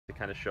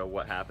kind of show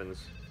what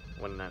happens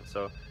when that.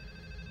 So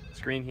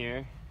screen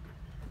here,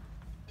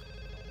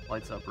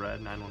 lights up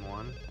red,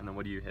 911, and then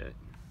what do you hit?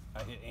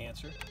 I hit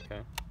answer.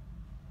 Okay.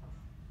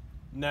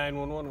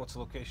 911, what's the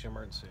location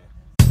emergency?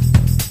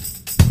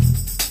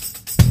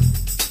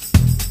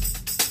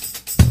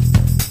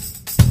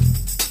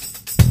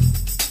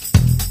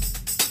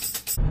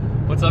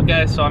 What's up,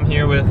 guys? So I'm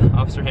here with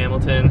Officer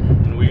Hamilton,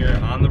 and we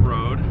are on the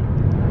road.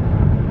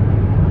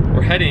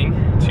 We're heading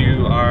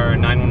to our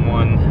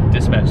 911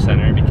 dispatch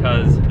center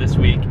because this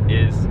week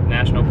is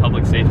National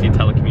Public Safety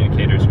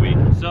Telecommunicators Week.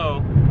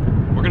 So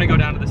we're gonna go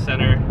down to the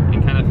center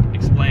and kind of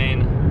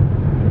explain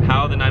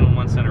how the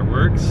 911 center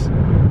works,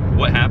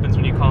 what happens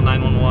when you call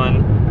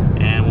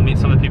 911, and we'll meet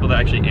some of the people that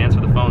actually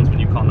answer the phones when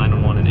you call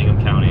 911 in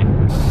Ingham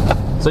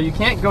County. So you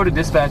can't go to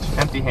dispatch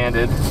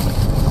empty-handed.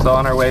 So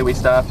on our way we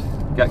stopped,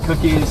 got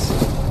cookies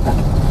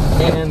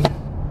and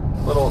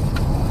little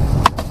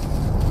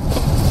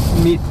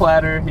meat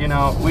platter, you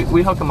know,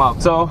 we hook them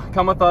up. So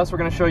come with us, we're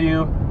gonna show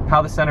you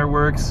how the center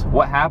works,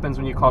 what happens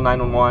when you call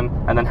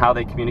 911, and then how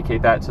they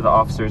communicate that to the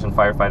officers and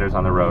firefighters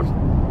on the road.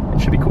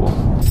 It should be cool.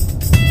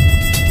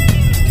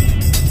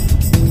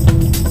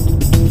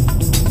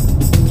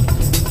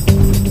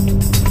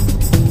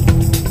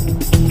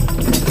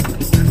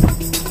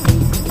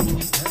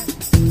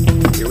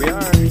 Here we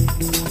are.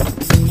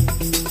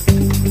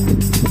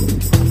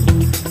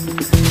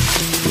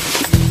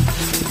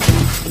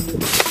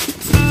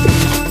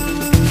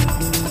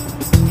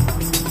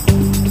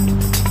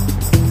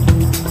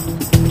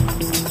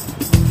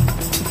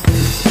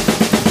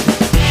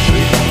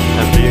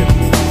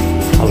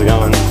 How's it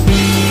going?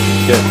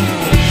 Good.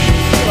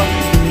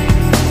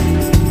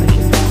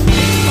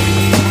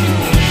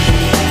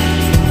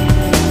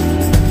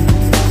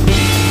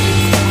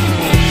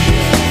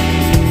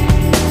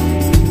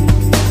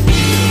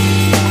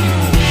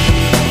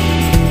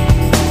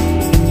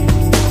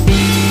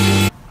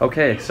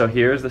 Okay, so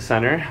here's the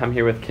center. I'm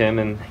here with Kim,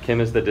 and Kim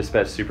is the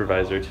dispatch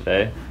supervisor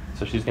today.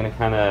 So she's gonna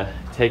kind of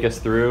take us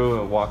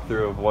through a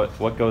walkthrough of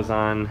what goes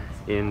on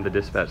in the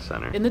dispatch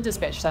center. In the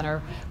dispatch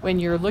center, when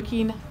you're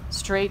looking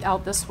straight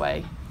out this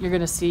way, you're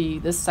going to see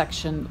this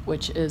section,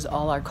 which is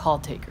all our call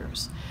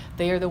takers.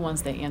 They are the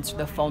ones that answer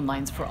the phone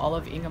lines for all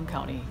of Ingham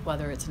County,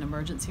 whether it's an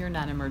emergency or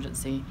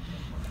non-emergency,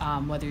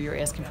 whether you're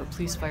asking for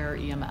police, fire, or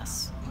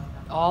EMS.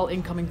 All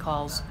incoming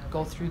calls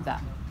go through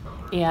them.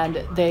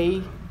 And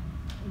they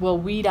will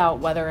weed out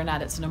whether or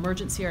not it's an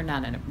emergency or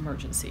not an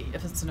emergency.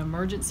 If it's an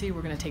emergency,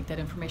 we're going to take that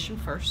information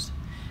first.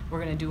 We're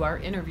going to do our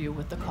interview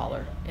with the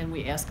caller, and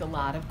we ask a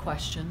lot of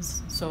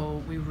questions,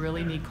 so we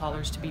really need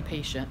callers to be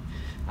patient.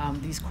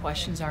 These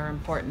questions are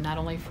important not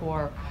only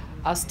for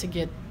us to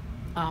get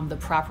the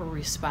proper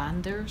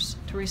responders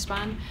to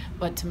respond,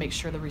 but to make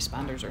sure the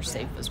responders are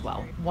safe as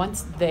well.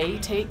 Once they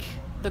take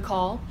the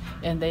call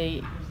and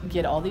they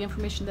get all the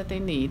information that they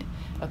need,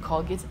 a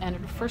call gets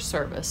entered for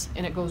service,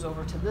 and it goes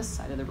over to this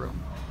side of the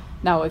room.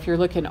 Now, if you're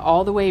looking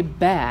all the way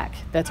back,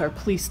 that's our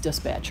police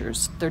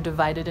dispatchers. They're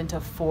divided into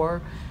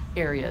 4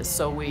 areas.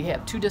 So we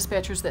have 2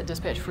 dispatchers that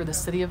dispatch for the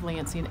city of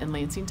Lansing and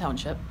Lansing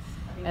Township,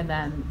 and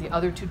then the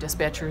other 2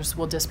 dispatchers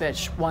will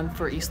dispatch, one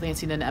for East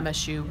Lansing and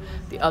MSU,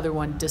 the other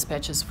one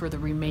dispatches for the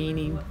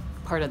remaining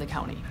part of the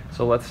county.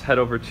 So let's head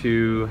over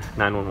to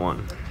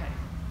 911.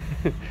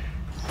 Okay.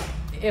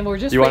 And we're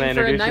just you want to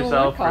waiting for a introduce 911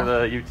 yourself call.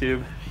 for the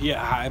YouTube?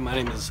 Yeah, hi, my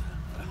name is...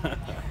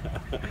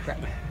 Right.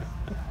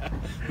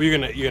 Well, you're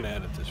gonna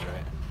edit this,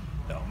 right?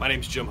 No, my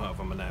name's Jim Huff.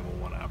 I'm a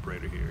 911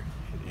 operator here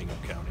in Ingham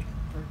County.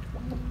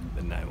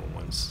 The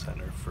 911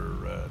 center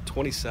for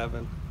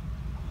 27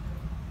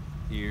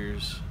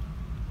 years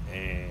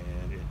and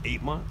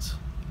 8 months,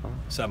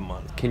 7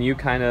 months. Can you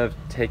kind of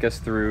take us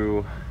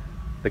through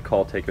the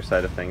call taker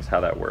side of things,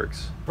 how that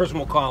works? Person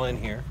will call in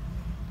here,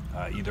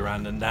 either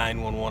on the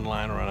 911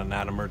 line or on a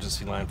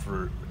non-emergency line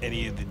for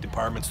any of the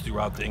departments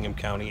throughout the Ingham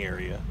County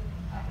area.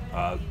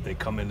 They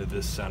come into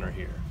this center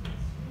here.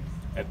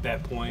 At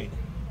that point,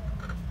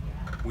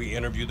 we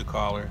interview the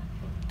caller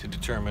to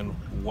determine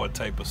what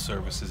type of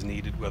service is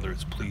needed, whether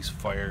it's police,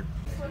 fire.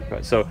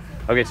 Right, so,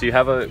 okay, so you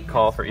have a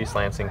call for East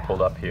Lansing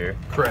pulled up here.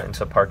 Correct.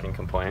 It's a parking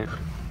complaint.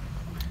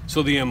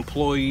 So the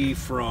employee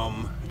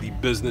from the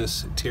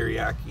business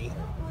Teriyaki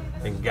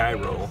and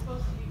Gyro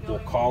will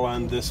call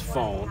on this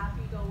phone,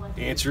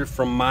 answer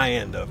from my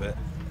end of it.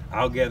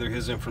 I'll gather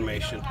his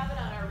information,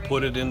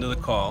 put it into the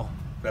call.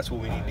 That's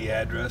what we need: the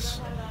address,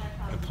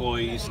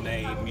 employee's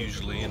name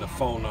usually, and a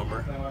phone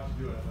number,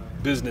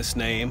 business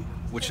name,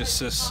 which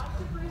assists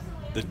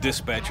the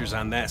dispatchers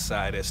on that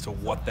side as to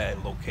what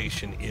that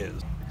location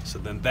is. So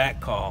then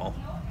that call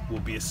will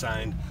be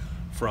assigned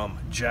from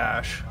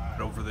Josh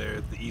over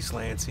there, the East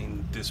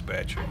Lansing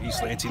dispatcher,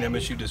 East Lansing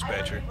MSU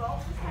dispatcher,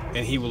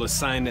 and he will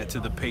assign that to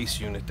the PACE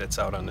unit that's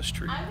out on the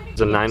street.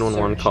 There's a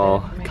 911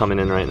 call coming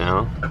in right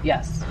now.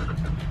 Yes.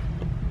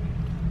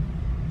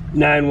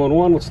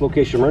 911, what's the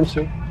location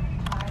emergency?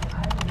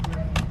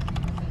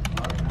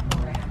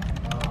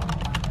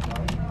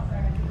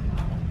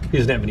 He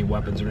doesn't have any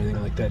weapons or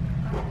anything like that,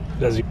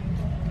 does he?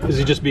 Is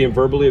he just being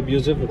verbally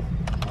abusive?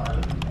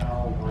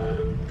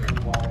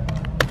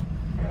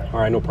 All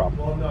right, no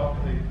problem.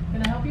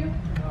 Can I help you?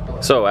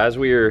 So as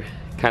we were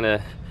kind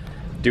of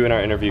doing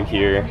our interview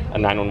here, a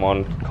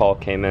 911 call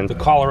came in. The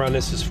caller on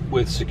this is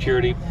with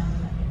security.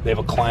 They have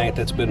a client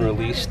that's been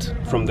released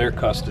from their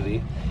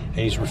custody, and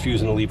he's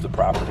refusing to leave the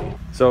property.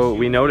 So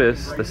we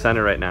notice the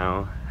center right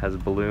now has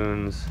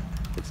balloons,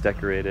 it's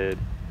decorated,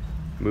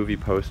 movie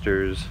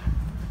posters,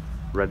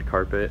 red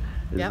carpet.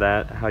 Is Yep.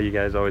 that how you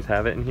guys always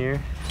have it in here?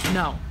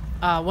 No.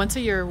 Once a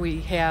year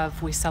we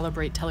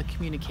celebrate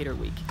Telecommunicator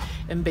Week.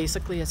 And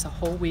basically it's a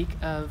whole week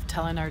of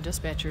telling our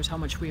dispatchers how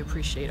much we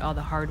appreciate all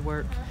the hard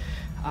work,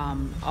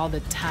 all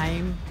the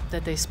time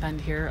that they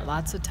spend here,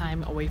 lots of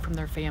time away from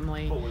their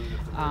family,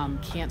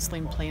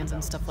 canceling plans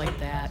and stuff like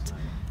that.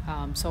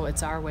 So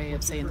it's our way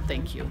of saying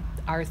thank you.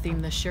 Our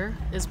theme this year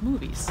is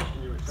movies.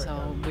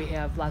 So we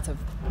have lots of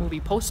movie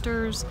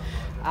posters.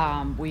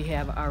 We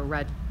have our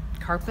red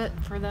carpet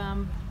for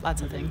them,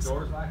 lots of things.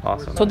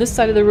 Awesome. So this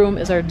side of the room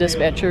is our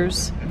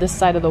dispatchers. This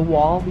side of the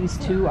wall, these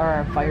two are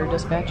our fire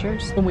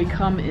dispatchers. When we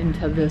come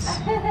into this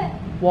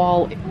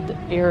wall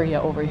area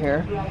over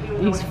here,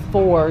 these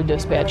 4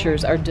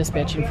 dispatchers are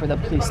dispatching for the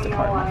police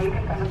department.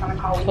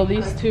 So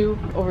these 2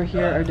 over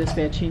here are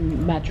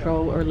dispatching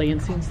Metro or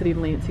Lansing, City of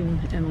Lansing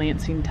and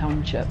Lansing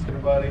Township.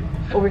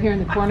 Over here in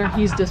the corner,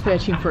 he's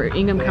dispatching for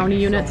Ingham County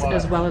units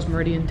as well as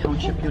Meridian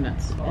Township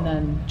units. And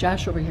then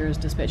Josh over here is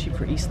dispatching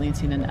for East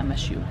Lansing and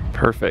MSU.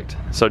 Perfect.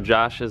 So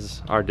Josh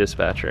is our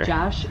dispatcher.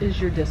 Josh is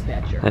your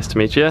dispatcher. Nice to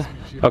meet you.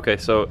 Okay,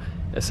 so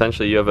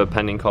essentially you have a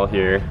pending call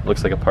here.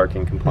 Looks like a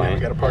parking Yeah, complaint.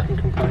 we got a parking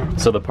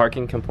complaint. So the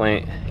parking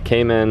complaint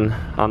came in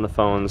on the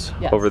phones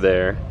Yes. over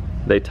there.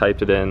 They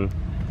typed it in,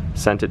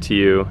 sent it to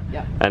you,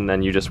 Yep. and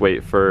then you just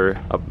wait for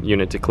a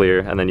unit to clear,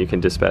 and then you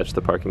can dispatch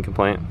the parking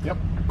complaint. Yep.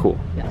 Cool.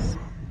 Yes.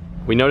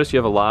 We noticed you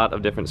have a lot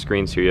of different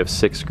screens here. You have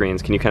 6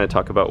 screens. Can you kind of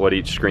talk about what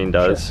each screen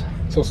does? Sure.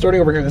 So starting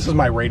over here, this is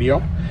my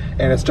radio,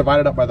 and it's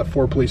divided up by the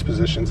 4 police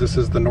positions. This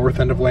is the north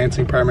end of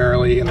Lansing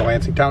primarily in the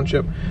Lansing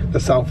Township,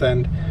 the south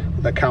end,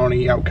 the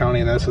county, out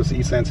county, and this is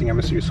East Lansing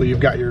MSU. So you've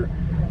got your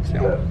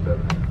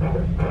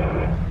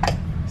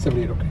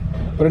 78, okay.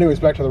 But anyways,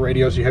 back to the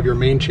radios, you have your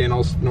main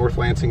channels, North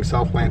Lansing,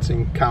 South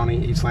Lansing,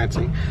 County, East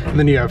Lansing. And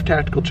then you have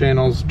tactical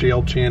channels,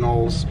 jail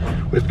channels.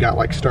 We've got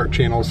like start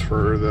channels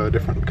for the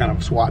different kind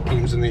of SWAT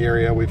teams in the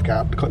area. We've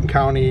got Clinton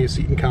County,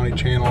 Seton County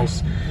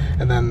channels.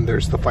 And then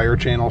there's the fire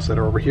channels that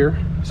are over here.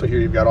 So here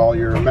you've got all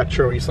your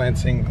Metro, East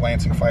Lansing,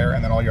 Lansing fire,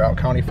 and then all your out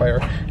county fire.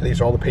 And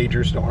these are all the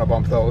pagers, don't want to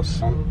bump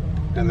those.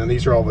 And then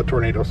these are all the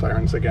tornado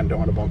sirens. Again, don't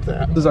want to bump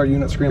that. This is our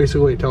unit screen.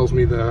 Basically, it tells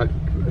me the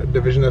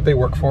division that they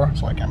work for.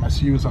 So like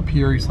MSU is up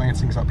here, East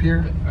Lansing's up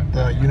here.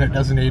 The unit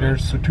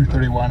designators, so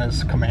 231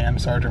 is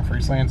command sergeant for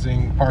East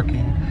Lansing.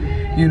 Parking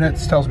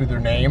units tells me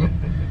their name,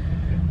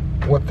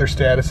 what their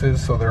status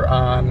is. So they're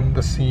on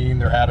the scene,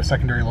 they're at a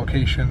secondary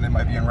location, they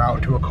might be en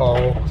route to a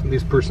call. So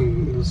this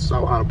person is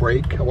out on a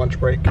break, a lunch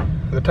break.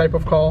 The type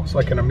of call, so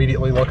I can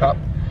immediately look up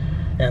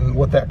and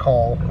what that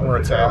call, where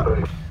it's at.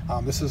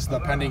 This is the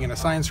pending and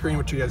assigned screen,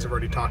 which you guys have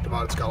already talked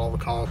about. It's got all the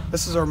calls.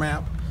 This is our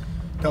map.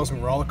 Tells me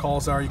where all the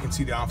calls are. You can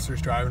see the officers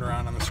driving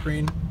around on the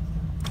screen.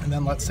 And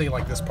then let's say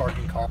like this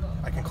parking call.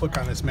 I can click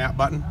on this map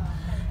button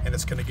and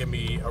it's gonna give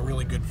me a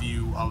really good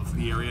view of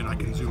the area, and I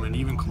can zoom in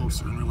even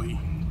closer and really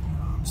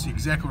see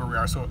exactly where we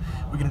are. So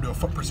we're gonna do a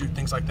foot pursuit,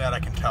 things like that. I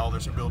can tell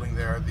there's a building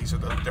there. These are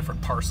the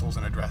different parcels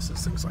and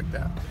addresses, things like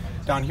that.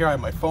 Down here I have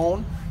my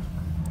phone.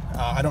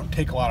 I don't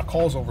take a lot of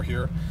calls over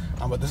here,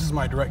 but this is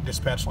my direct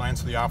dispatch line,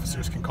 so the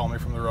officers can call me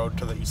from the road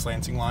to the East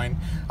Lansing line.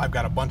 I've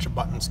got a bunch of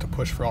buttons to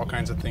push for all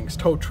kinds of things: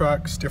 tow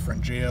trucks,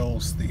 different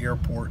jails, the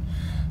airport,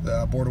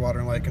 the Board of Water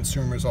and Light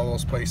Consumers, all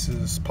those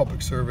places,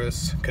 public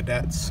service,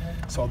 cadets.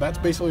 So that's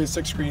basically the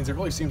 6 screens. It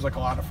really seems like a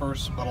lot at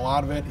first, but a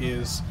lot of it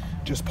is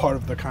just part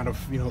of the kind of,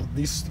 you know,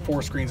 these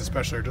 4 screens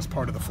especially are just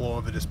part of the flow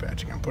of the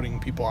dispatching. I'm putting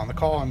people on the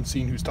call, I'm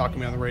seeing who's talking to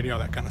me on the radio,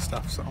 that kind of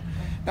stuff. So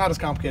not as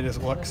complicated as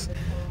it looks.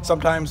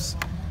 Sometimes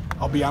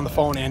I'll be on the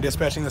phone and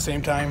dispatching at the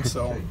same time,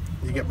 so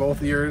you get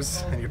both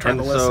ears and you're trying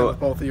to listen with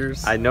both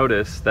ears. I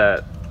noticed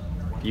that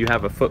you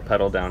have a foot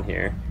pedal down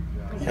here,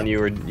 and you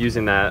were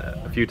using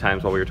that a few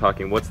times while we were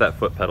talking. What's that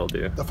foot pedal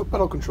do? The foot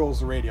pedal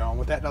controls the radio, and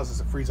what that does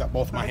is it frees up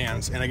both my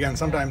hands. And again,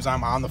 sometimes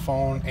I'm on the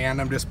phone and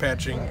I'm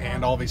dispatching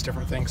and all these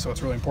different things, so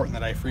it's really important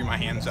that I free my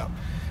hands up.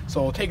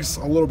 So it takes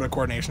a little bit of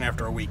coordination.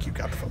 After a week, you've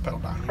got the foot pedal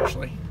down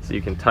usually. So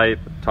you can type,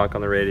 talk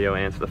on the radio,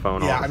 answer the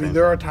phone. Yeah, all I mean,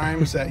 there are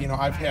times that, you know,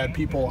 I've had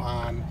people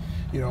on,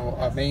 you know,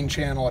 a main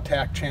channel, a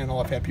TAC channel.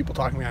 I've had people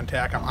talking to me on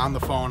TAC. I'm on the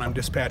phone, I'm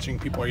dispatching,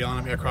 people are yelling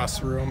at me across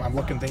the room. I'm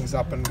looking things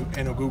up in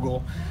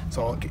Google.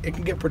 So it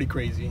can get pretty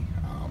crazy,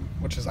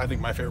 which is, I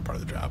think, my favorite part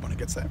of the job when it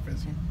gets that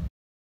busy.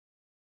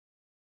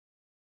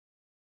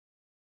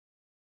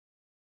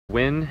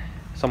 When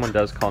someone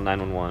does call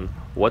 911,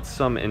 what's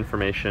some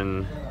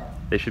information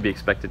they should be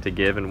expected to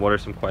give, and what are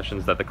some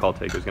questions that the call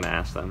taker is going to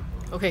ask them?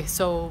 Okay,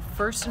 so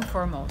first and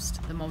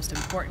foremost, the most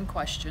important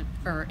question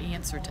or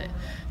answer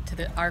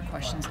to our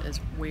questions is,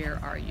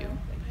 where are you?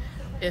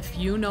 If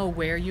you know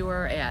where you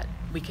are at,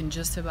 we can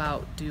just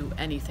about do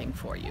anything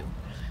for you.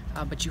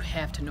 but you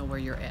have to know where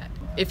you're at.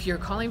 If you're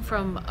calling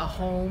from a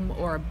home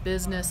or a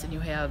business and you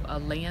have a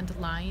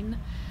landline,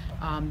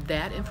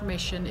 that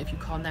information, if you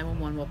call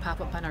 911, will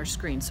pop up on our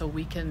screen so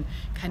we can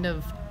kind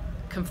of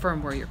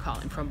confirm where you're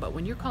calling from. But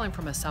when you're calling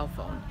from a cell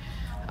phone,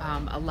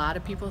 a lot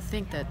of people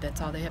think that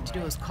that's all they have to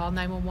do is call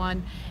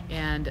 911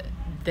 and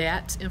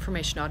that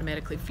information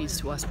automatically feeds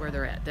to us where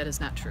they're at. That is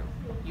not true.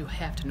 You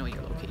have to know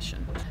your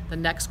location. The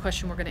next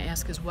question we're going to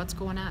ask is what's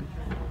going on?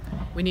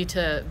 We need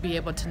to be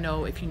able to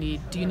know if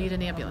do you need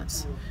an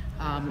ambulance?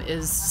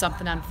 Is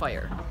something on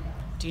fire?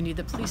 Do you need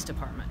the police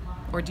department?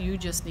 Or do you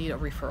just need a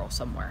referral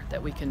somewhere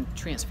that we can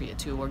transfer you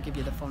to or give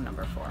you the phone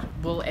number for?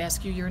 We'll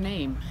ask you your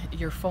name,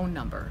 your phone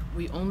number.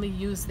 We only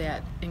use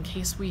that in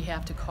case we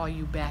have to call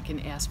you back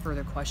and ask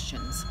further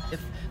questions. If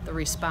the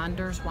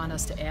responders want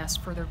us to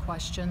ask further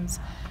questions,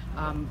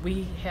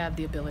 we have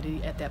the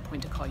ability at that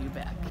point to call you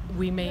back.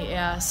 We may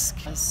ask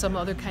some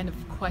other kind of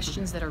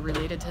questions that are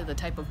related to the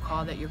type of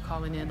call that you're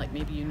calling in, like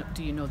maybe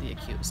do you know the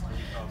accused?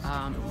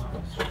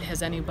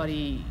 Has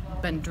anybody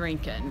been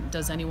drinking?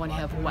 Does anyone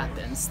have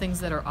weapons? Things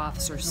that are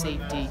officer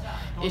safety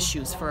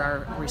issues for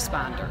our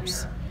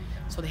responders.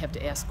 So they have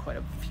to ask quite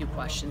a few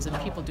questions, and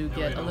people do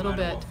get a little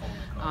bit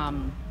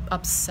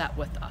upset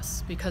with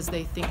us because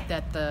they think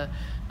that the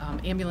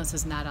ambulance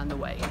is not on the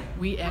way.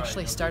 We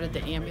actually started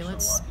the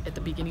ambulance at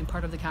the beginning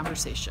part of the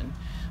conversation.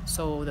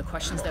 So the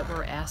questions that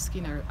we're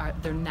asking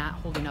they're not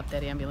holding up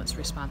that ambulance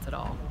response at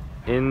all.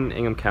 In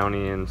Ingham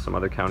County and some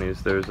other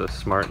counties, there's a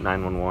Smart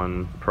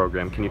 911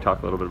 program. Can you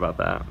talk a little bit about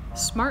that?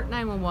 Smart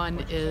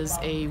 911 is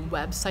a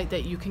website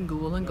that you can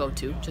Google and go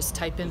to. Just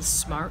type in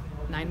Smart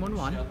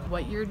 911.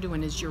 What you're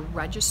doing is you're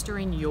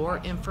registering your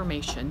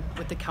information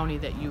with the county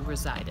that you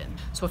reside in.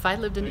 So if I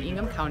lived in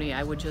Ingham County,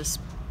 I would just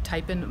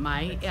type in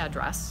my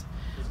address,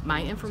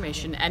 my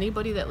information,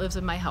 anybody that lives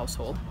in my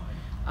household.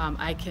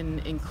 I can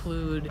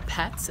include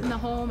pets in the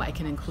home, I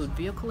can include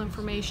vehicle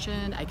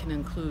information, I can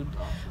include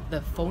the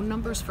phone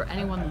numbers for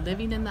anyone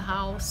living in the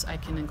house, I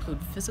can include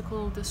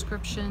physical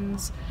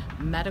descriptions,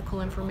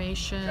 medical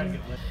information.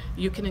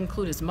 You can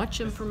include as much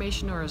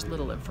information or as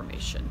little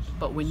information.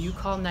 But when you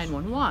call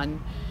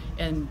 911,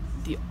 and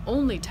the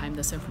only time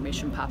this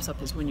information pops up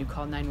is when you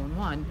call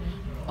 911,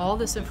 all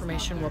this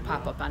information will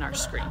pop up on our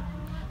screen.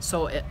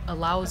 So it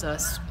allows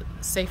us,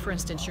 say for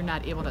instance, you're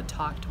not able to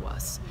talk to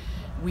us.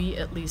 We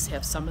at least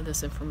have some of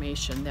this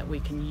information that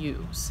we can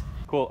use.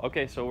 Cool.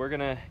 Okay, so we're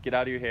gonna get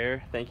out of your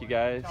hair. Thank you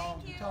guys.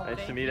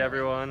 Nice to meet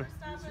everyone.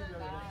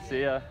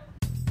 See ya.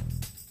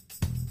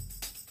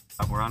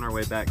 We're on our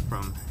way back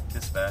from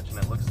dispatch, and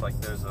it looks like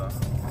there's some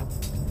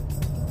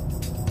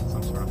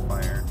sort of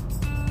fire.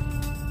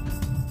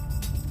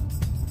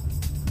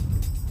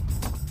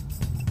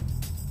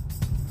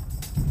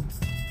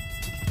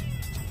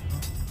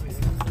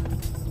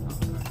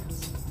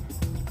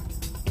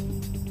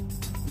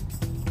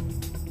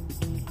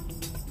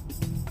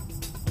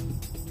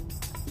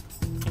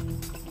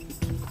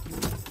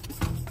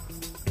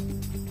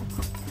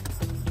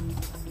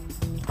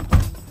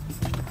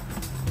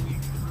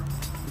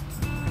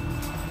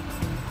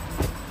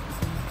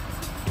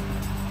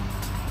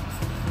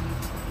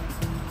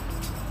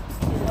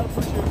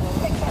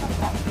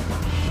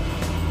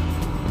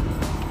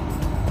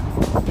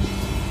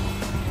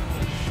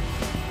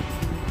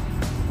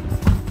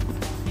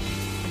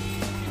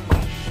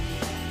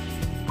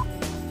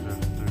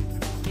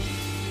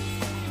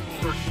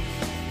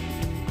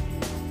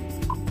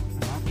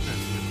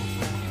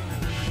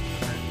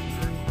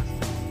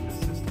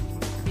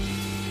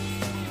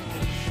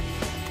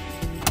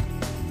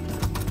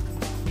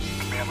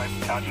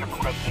 Township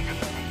requesting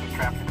assistance with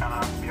traffic on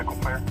a vehicle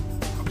fire.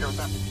 Okay with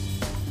that?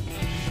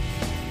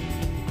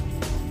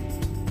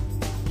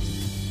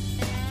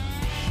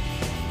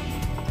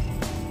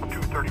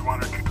 $231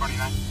 or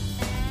 $229?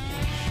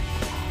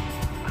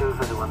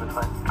 $231 is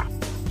fine.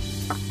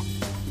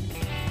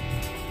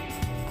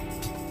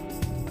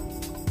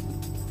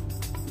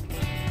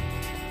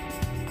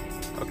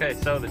 Okay,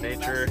 so the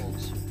nature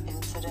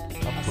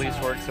of police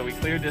work. So we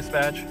cleared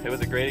dispatch. It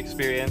was a great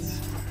experience.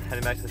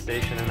 Heading back to the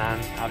station, and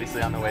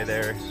obviously on the way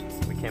there,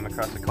 we came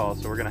across a call.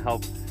 So we're gonna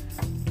help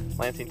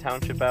Lansing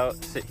Township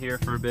out, sit here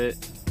for a bit.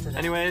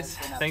 Anyways,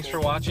 thanks for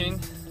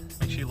watching.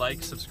 Make sure you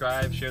like,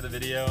 subscribe, share the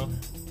video,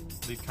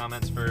 leave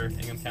comments for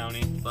Ingham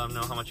County. Let them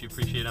know how much you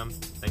appreciate them.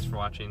 Thanks for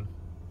watching.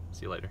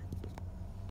 See you later.